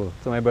 6 years old.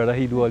 So my brother,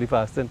 he do all the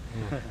fasting.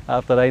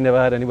 After that, I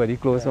never had anybody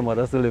close. My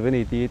mother still living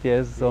 88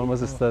 years. So all my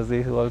sisters,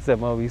 they all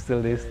 7, we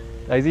still this.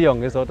 I's the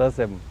youngest out of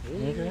 7.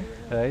 Okay.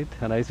 Right?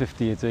 And I's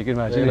 58, so you can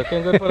You're imagine.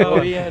 looking good for the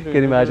body. You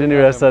can imagine the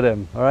rest of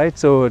them. Alright,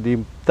 so the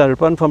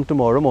tarpan from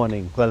tomorrow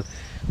morning. Well,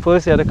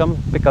 first you have to come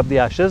pick up the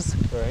ashes.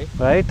 Right.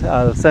 Right?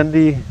 I'll send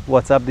the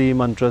WhatsApp the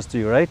mantras to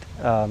you, right?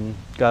 I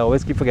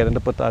always keep forgetting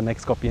to put our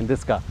next copy in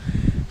this car.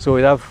 So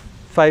we have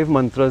 5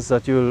 mantras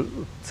that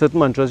certain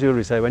mantras you'll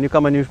recite. When you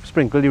come and you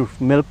sprinkle your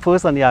milk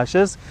first on the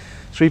ashes,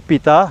 Sri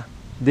Pita,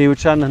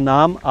 Deochand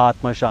Nam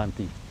Atma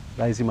Shanti.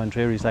 That is the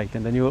mantra you recite.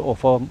 And then you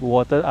offer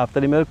water after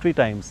the milk 3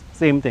 times.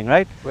 Same thing,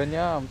 right? When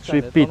you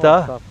Sri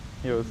Pita.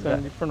 you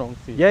send the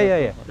pronunciation.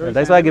 Yeah. Well,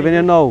 that's why I'm giving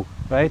you now,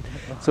 right?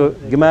 So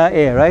give me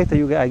air, right?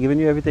 I'm giving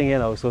you everything here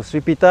now. So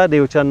Sri Pita,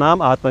 Deochand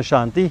Nam Atma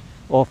Shanti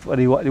of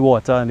the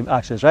water and the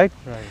ashes, right?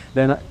 Right.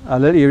 Then a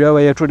little area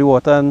where you throw the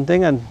water and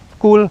thing and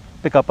cool,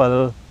 pick up a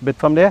little bit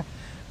from there,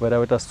 whether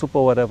with a soup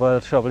or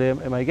whatever shovel you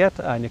might get,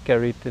 and you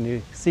carry it in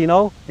the sea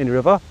now, in the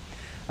river,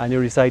 and you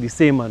recite the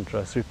same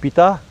mantra, Sri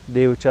Pita,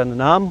 Deochand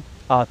Nam,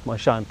 Atma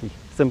Shanti.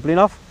 Simple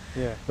enough?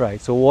 Yeah. Right,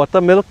 so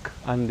water, milk,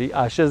 and the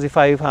ashes, the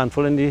 5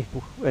 handful in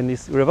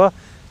this river,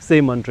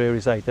 same mantra you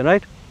recite,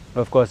 right?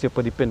 Of course, you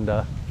put the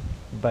pinda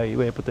by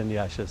where you put in the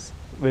ashes,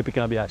 where you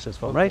picking up the ashes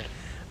from, right?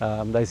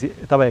 That's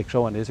the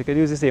extra one. So you can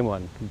use the same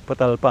one. Put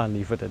a little pan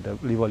leaf with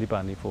it, leave all the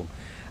pan leaf home.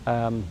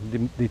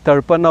 The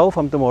tarpan now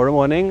from tomorrow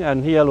morning,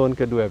 and he alone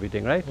can do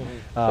everything, right?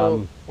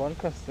 So one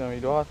question, you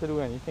don't have to do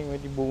anything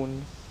with the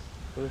bones.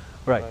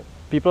 Right.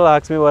 People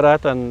ask me about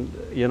that, and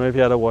you know, if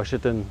you had to wash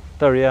it in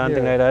Taria and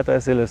thing like that, I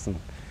say, listen,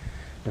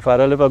 my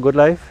father lived a good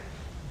life.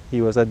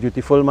 He was a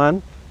dutiful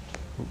man.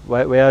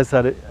 Whereas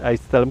I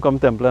tell him come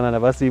temple and I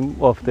never see him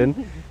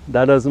often.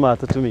 That doesn't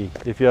matter to me.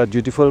 If you're a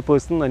dutiful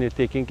person and you're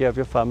taking care of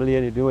your family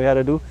and you do what you have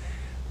to do,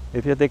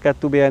 if you take a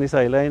 2 behind the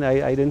sideline,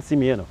 I didn't see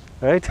me, you know,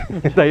 right?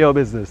 It's not your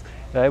business,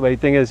 right? But the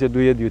thing is, you do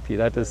your duty.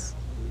 That is,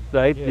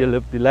 right? You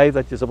live the life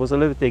that you're supposed to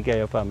live, take care of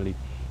your family,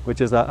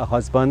 which is a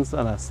husband's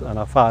and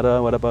a father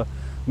and whatever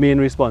main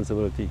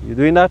responsibility. You're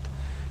doing that,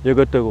 you're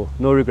good to go.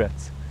 No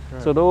regrets.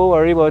 Right. So don't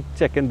worry about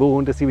checking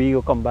bone to see where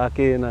you come back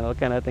in and all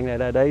kind of thing like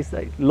that. That is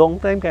like long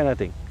time kind of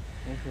thing,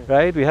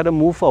 right? We had to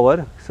move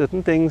forward.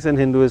 Certain things in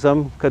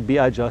Hinduism could be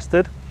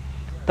adjusted.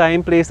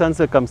 Time, place and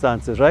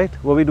circumstances, right?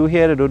 What we do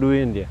here, they don't do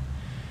in India.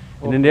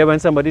 In India, when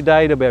somebody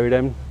died, they bury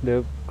them,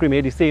 they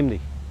cremate the same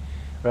day,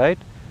 right?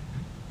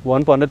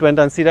 One pundit went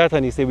and see that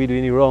and he said, we're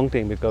doing the wrong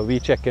thing because we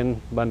check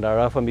in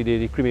Bandara from the day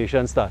the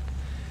cremation start.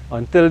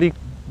 Until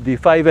the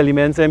 5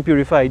 elements are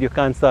purified, you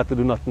can't start to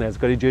do nothing else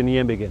because the journey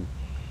ain't begin.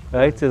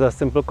 Right? So it's a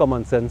simple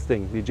common sense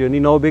thing. The journey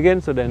now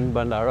begins, so then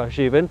Bandara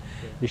shaven.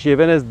 The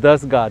shaven is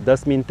dust guard,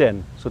 dust mean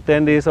 10. So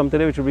 10 days from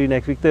today, which will be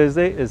next week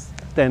Thursday, is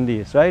 10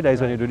 days, right?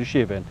 That's when you do the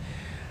shaven.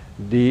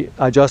 The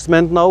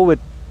adjustment now with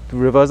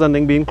rivers and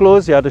things being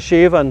closed, you have to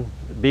shave and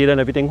bathe and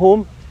everything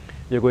home.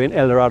 You go in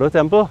El Dorado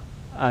temple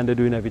and they're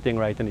doing everything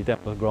right in the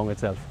temple ground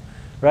itself.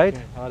 Right?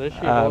 They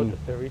shave out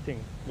everything.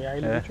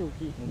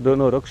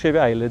 Don't shave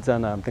your eyelids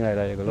and thing like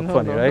that. You look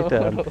funny,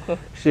 right?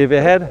 Shave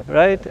your head,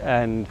 right,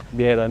 and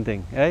beard and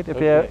thing, right?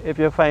 If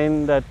you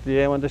find that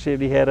you want to shave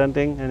the hair and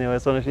thing, and you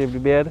also want to shave the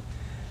beard,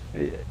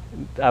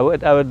 I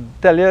would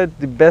tell you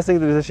the best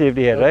thing to do is to shave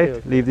the hair,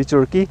 right? Leave the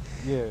churkey.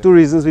 2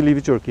 reasons we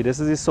leave the churkey. This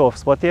is the soft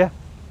spot here,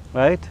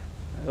 right?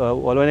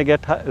 When you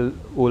get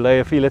older,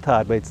 you feel it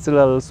hard, but it's still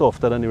a little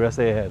softer than the rest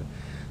of your head.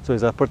 So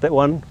it's a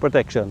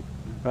protection,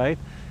 right?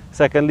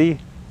 Secondly,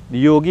 the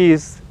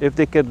yogis, if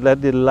they could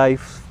let the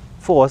life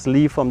force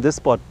leave from this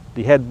spot,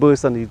 the head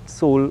bursts and the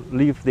soul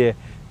leave there,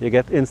 you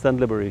get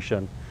instant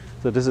liberation.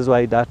 So this is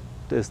why that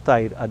is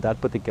tied at that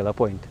particular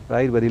point,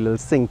 right, where the little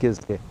sink is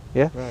there.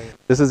 Yeah. Right.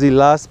 This is the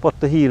last spot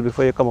to heal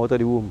before you come out of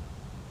the womb,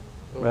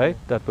 right?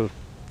 That will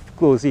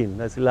close in.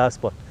 That's the last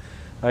spot,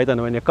 right?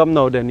 And when you come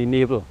now, then the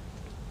navel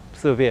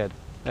severed,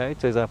 right?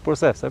 So it's a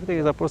process. Everything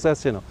is a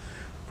process, you know,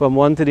 from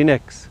one to the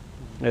next,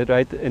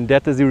 right? And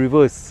that is the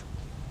reverse.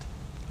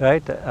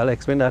 Right, I'll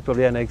explain that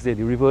probably the next day.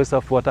 The reverse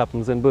of what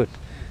happens in birth,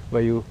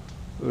 where you,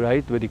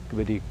 right, with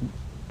the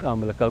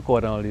umbilical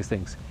cord and all these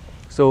things.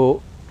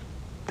 So,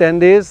 10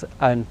 days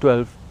and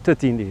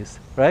 13 days,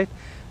 right?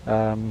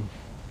 I'm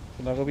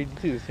going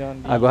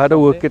to have to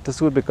work it to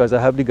suit because I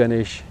have the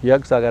Ganesh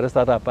yag, so I got to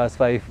start at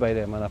 5:30 by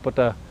them, and I put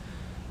a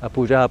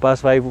puja at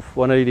 5:30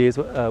 one of the days.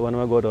 One of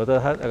my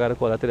goddaughters, I got to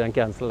call her today and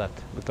cancel that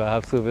because I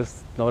have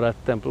service now that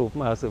temple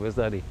open. I have service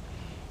that day,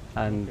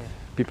 and.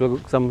 People,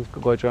 some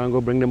go around and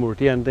go bring the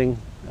murti and thing.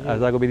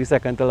 As I go be the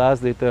second to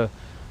last day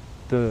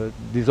to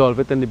dissolve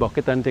it in the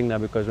bucket and thing now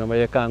because remember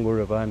you can't go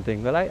river and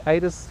thing. Well, I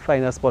just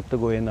find a spot to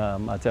go in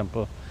a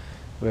temple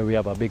where we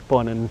have a big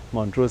pond in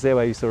Montrose where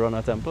I used to run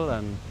a temple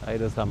and I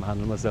just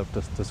handle myself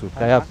to suit.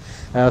 I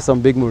have some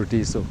big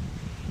murtis, so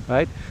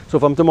right. So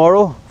from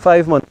tomorrow,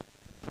 5 months,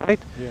 right?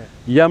 Yeah.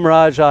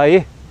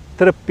 Yamrajai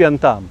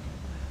Tripyantam,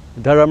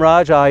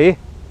 Dharamrajai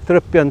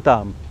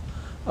Tripyantam,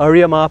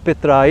 Aryama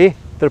Pitrai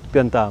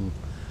Tripyantam.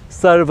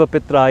 Sarva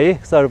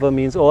Pitraye, Sarva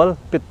means all,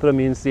 Pitra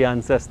means the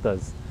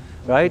ancestors,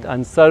 right?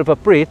 And Sarva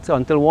Pret,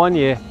 until 1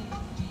 year,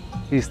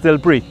 he still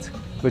Pret,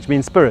 which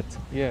means spirit.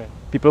 Yeah.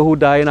 People who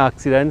die in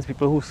accidents,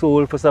 people whose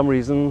soul for some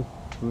reason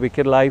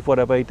wicked life,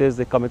 whatever it is,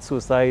 they commit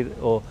suicide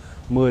or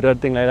murder,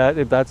 thing like that.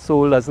 If that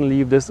soul doesn't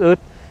leave this earth,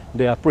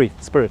 they are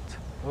spirit.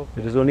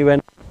 Okay. It is only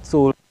when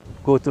soul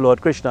go to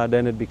Lord Krishna,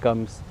 then it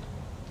becomes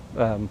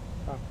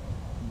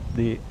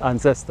the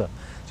ancestor.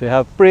 So you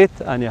have Pret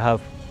and you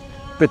have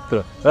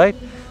Pitra, right?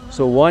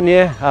 So 1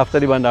 year after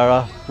the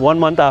Bandara, 1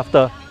 month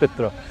after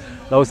Pitra.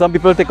 Now some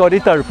people take out the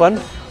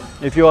Tarpan,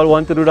 if you all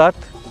want to do that,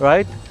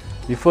 right?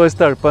 The first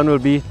Tarpan will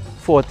be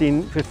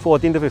 14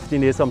 to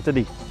 15 days from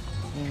today.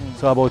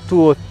 So about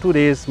 2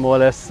 days more or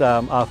less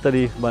after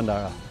the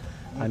Bandara.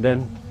 And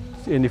then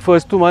in the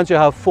first 2 months you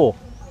have 4,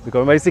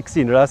 because by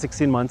 16, there are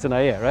 16 months in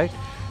a year, right?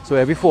 So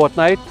every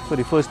fortnight for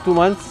the first 2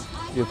 months,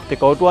 you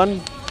take out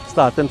one,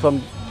 counting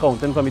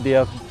from the day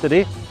of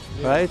today,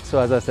 right? So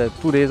as I said,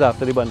 2 days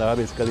after the Bandara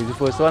basically is the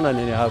first one, and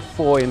then you have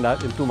 4 in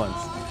 2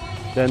 months.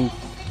 Then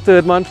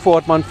 3rd month,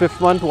 4th month,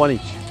 5th month, 1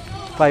 each.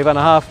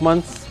 5.5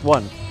 months,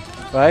 1,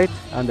 right?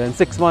 And then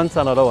 6 months,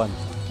 another 1,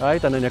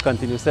 right? And then you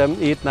continue 7,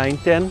 8, 9,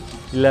 10,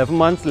 11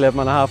 months,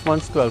 11.5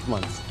 months, 12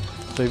 months.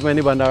 So if when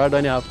the Bandara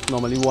done, you have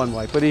normally 1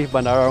 wife. For the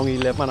Bandara only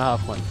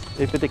 11.5 months,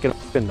 if you take it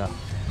up in that,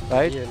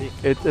 right?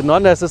 It's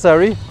not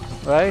necessary,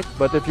 right?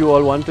 But if you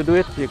all want to do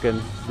it, you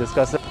can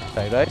discuss it,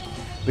 right?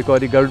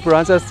 Because the Garud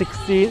Puran says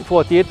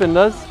 48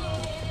 pindars.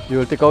 You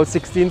will take out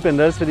 16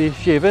 pindars for the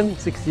shaving,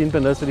 16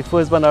 pindars for the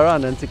first Bandara,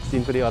 and then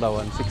 16 for the other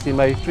one. 16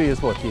 by 3 is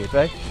 48,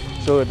 right?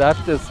 So that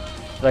is,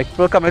 like,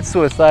 people commit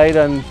suicide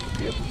and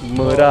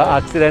murder,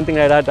 accident, thing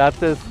like that,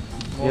 that is,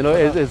 you know,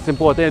 it's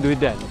important to do it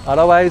then.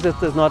 Otherwise, it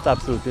is not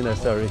absolutely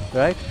necessary,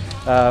 right?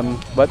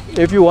 But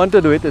if you want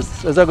to do it,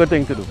 it's a good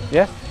thing to do,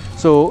 yeah?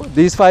 So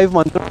these 5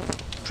 mantras,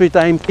 3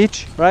 times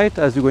each, right?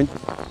 As you're going to,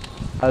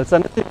 I'll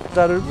send it to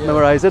you,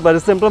 memorize it, but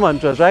it's simple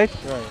mantras, right?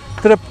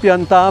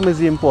 Tripyantam is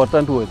the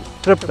important word.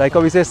 Trip, like how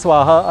we say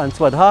Swaha and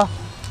Swadha,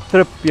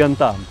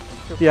 Tripyantam.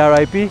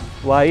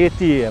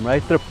 Tripyam,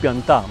 right?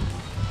 Tripyantam,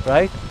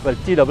 right? Well,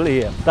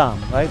 T-double-A-M,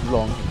 tam, right?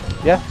 Long,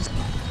 yeah?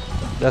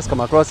 Let's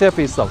come across here,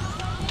 face south.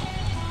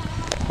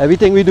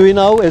 Everything we do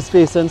now is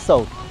facing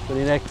south. So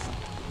the next,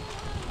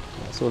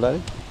 so that.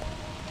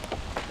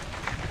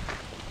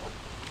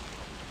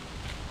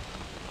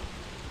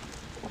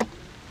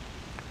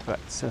 Right,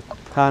 so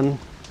hand,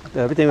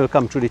 everything will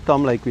come through the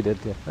thumb like we did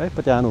here, right?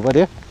 Put your hand over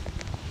there.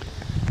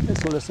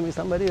 So listen to me,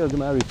 somebody, or give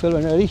me a refill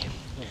when you're ready.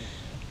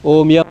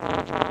 Om Yam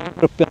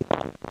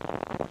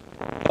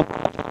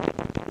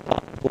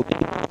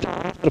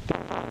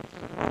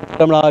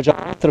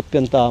Dharamrajaya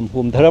Tripyantam,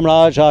 Om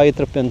Dharamrajaya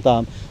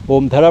Tripyantam,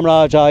 Om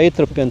Dharamrajaya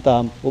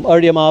Tripyantam, Om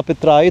Aryama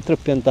Pitraya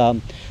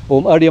Tripyantam,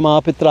 Om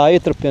Aryama Pitraya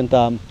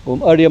Tripyantam,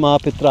 Om Aryama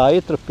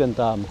Pitraya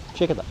Tripyantam.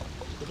 Shake it up.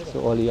 So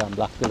all the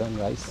black pill and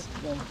rice.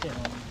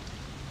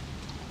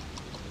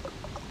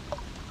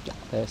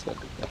 That's good.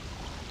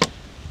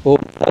 Om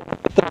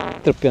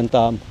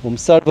Tripyantam, Om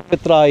Sarva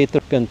Pitraya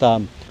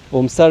Tripyantam,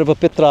 Om Sarva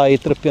Pitraya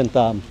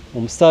Tripyantam,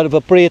 Om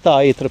Sarva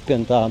Pretaya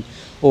Tripyantam,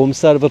 Om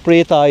Sarva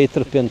Pretaya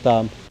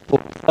Tripyantam, Om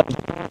Sarva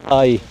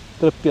Pretaya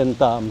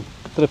Tripyantam,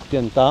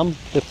 Tripyantam,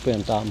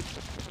 Tripyantam.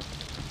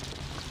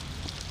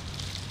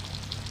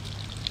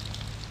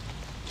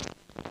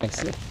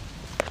 Excellent.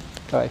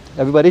 Alright,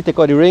 everybody take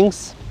out the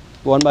rings,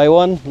 one by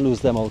one, lose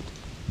them out.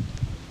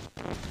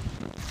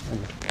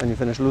 When you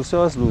finish lose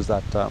yours, lose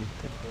that thing.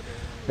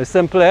 It's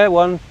simple, eh?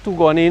 1, 2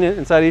 going in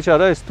inside each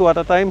other, it's 2 at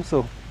a time,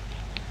 so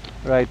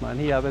right man,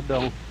 he have it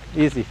down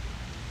easy.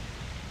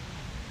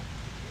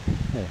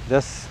 Yeah,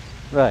 just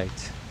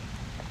right.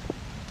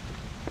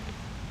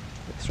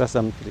 Stress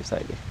them to the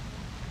side.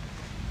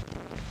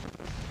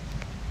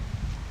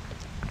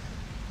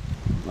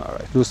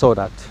 Alright, loose out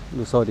that.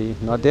 Loose out the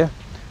not there.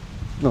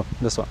 No,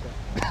 this one.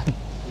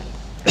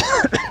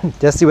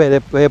 Just see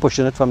where you're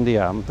pushing it from the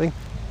arm thing.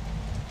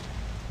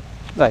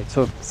 Right,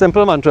 so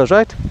simple mantras,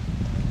 right?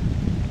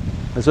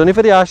 It's only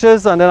for the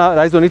ashes, and then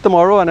it's only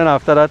tomorrow, and then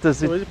after that is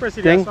the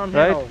thing,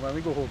 right? When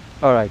we go home.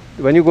 All right.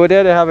 When you go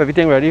there, they have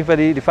everything ready for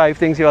the 5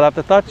 things you all have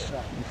to touch: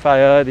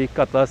 fire, the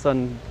cutlass,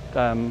 and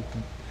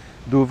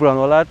douvre and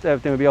all that.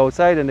 Everything will be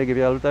outside, and they give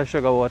you a little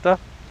sugar water.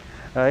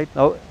 Right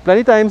now,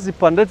 plenty times the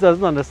pundits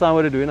doesn't understand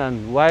what they're doing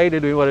and why they're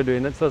doing what they're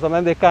doing. So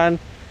sometimes they can't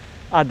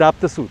adapt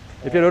the suit.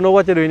 If you don't know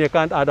what you're doing, you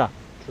can't adapt.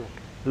 True.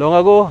 Long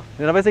ago,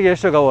 they never say give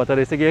sugar water;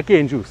 they say give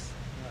cane juice.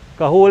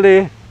 The whole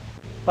day,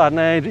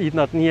 partner eat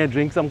nothing here,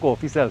 drink some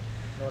coffee, sell.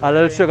 A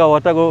little sugar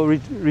water go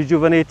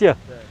rejuvenate you.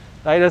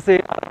 I just say,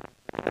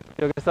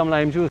 you get some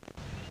lime juice.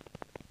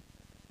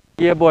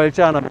 Give boiled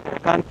chana,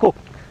 can't cook.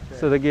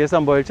 So they give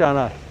some boiled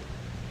chana.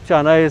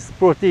 Chana is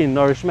protein,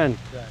 nourishment.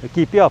 They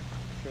keep you up.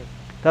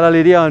 Tell a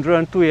lady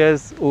 102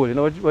 years old, you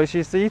know what she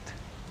used to eat?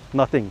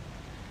 Nothing.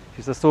 She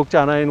used to soak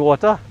chana in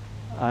water,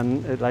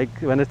 and like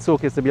when it's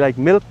soaked, it's to be like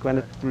milk when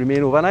it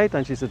remain overnight,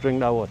 and she used to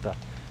drink that water.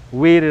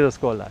 Whey, they just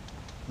call that.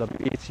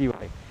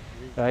 W-H-E-Y,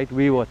 right?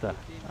 Whey water.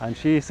 And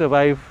she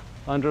survived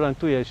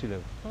 102 years she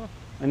lived.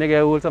 When you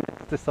get old,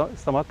 the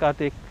stomach can't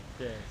take.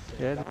 Yes.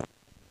 Yeah.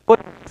 But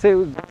say,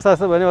 when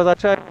I was a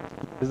child,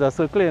 there's a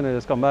circle and it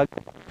just come back.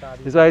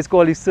 That's why it's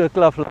called the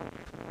circle of life.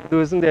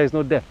 There is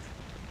no death.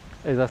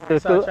 It's a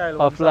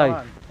circle of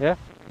life. Yeah?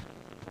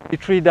 the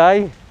tree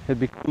die, it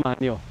becomes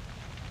manure,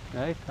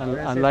 right?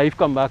 And life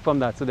come back from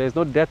that. So there is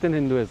no death in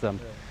Hinduism.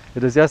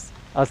 It is just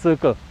a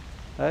circle,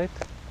 right?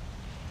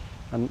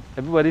 And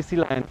everybody see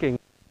Lion King.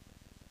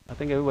 I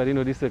think everybody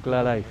know the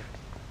circular life.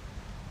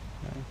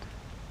 Right?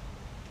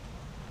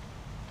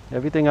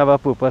 Everything have a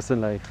purpose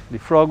in life. The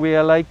frog we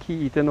are like, he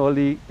eating all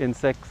the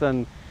insects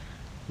and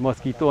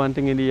mosquito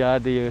hunting in the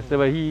yard.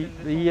 So he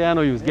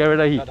no use. Get rid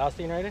of heat.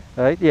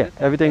 Right? Yeah.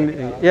 Everything.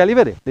 Yeah. Leave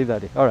it there. Leave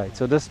that there. All right.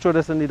 So just throw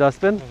this in the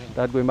dustbin.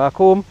 That going back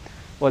home.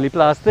 All the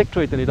plastic,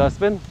 throw it in the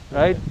dustbin.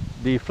 Right?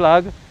 The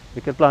flag,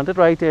 you can plant it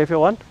right here if you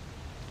want.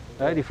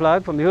 Right? The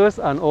flag from the hearse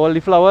and all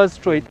the flowers,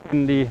 throw it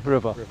in the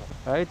river.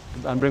 Right?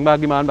 And bring back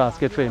the man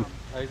basket for him.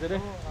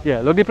 Yeah.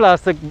 Look the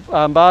plastic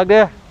bag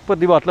there. Put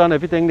the bottle and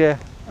everything there,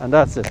 and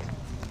that's it.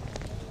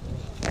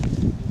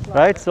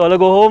 Right, so I'll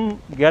go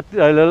home, get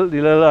a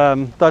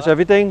little, touch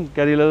everything,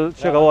 get a little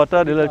sugar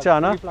water, the little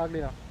chana.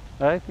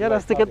 Right, yeah,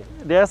 let's stick it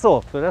there,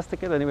 so let's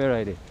stick it anywhere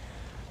right there.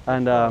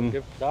 And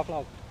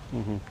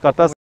cut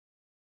us.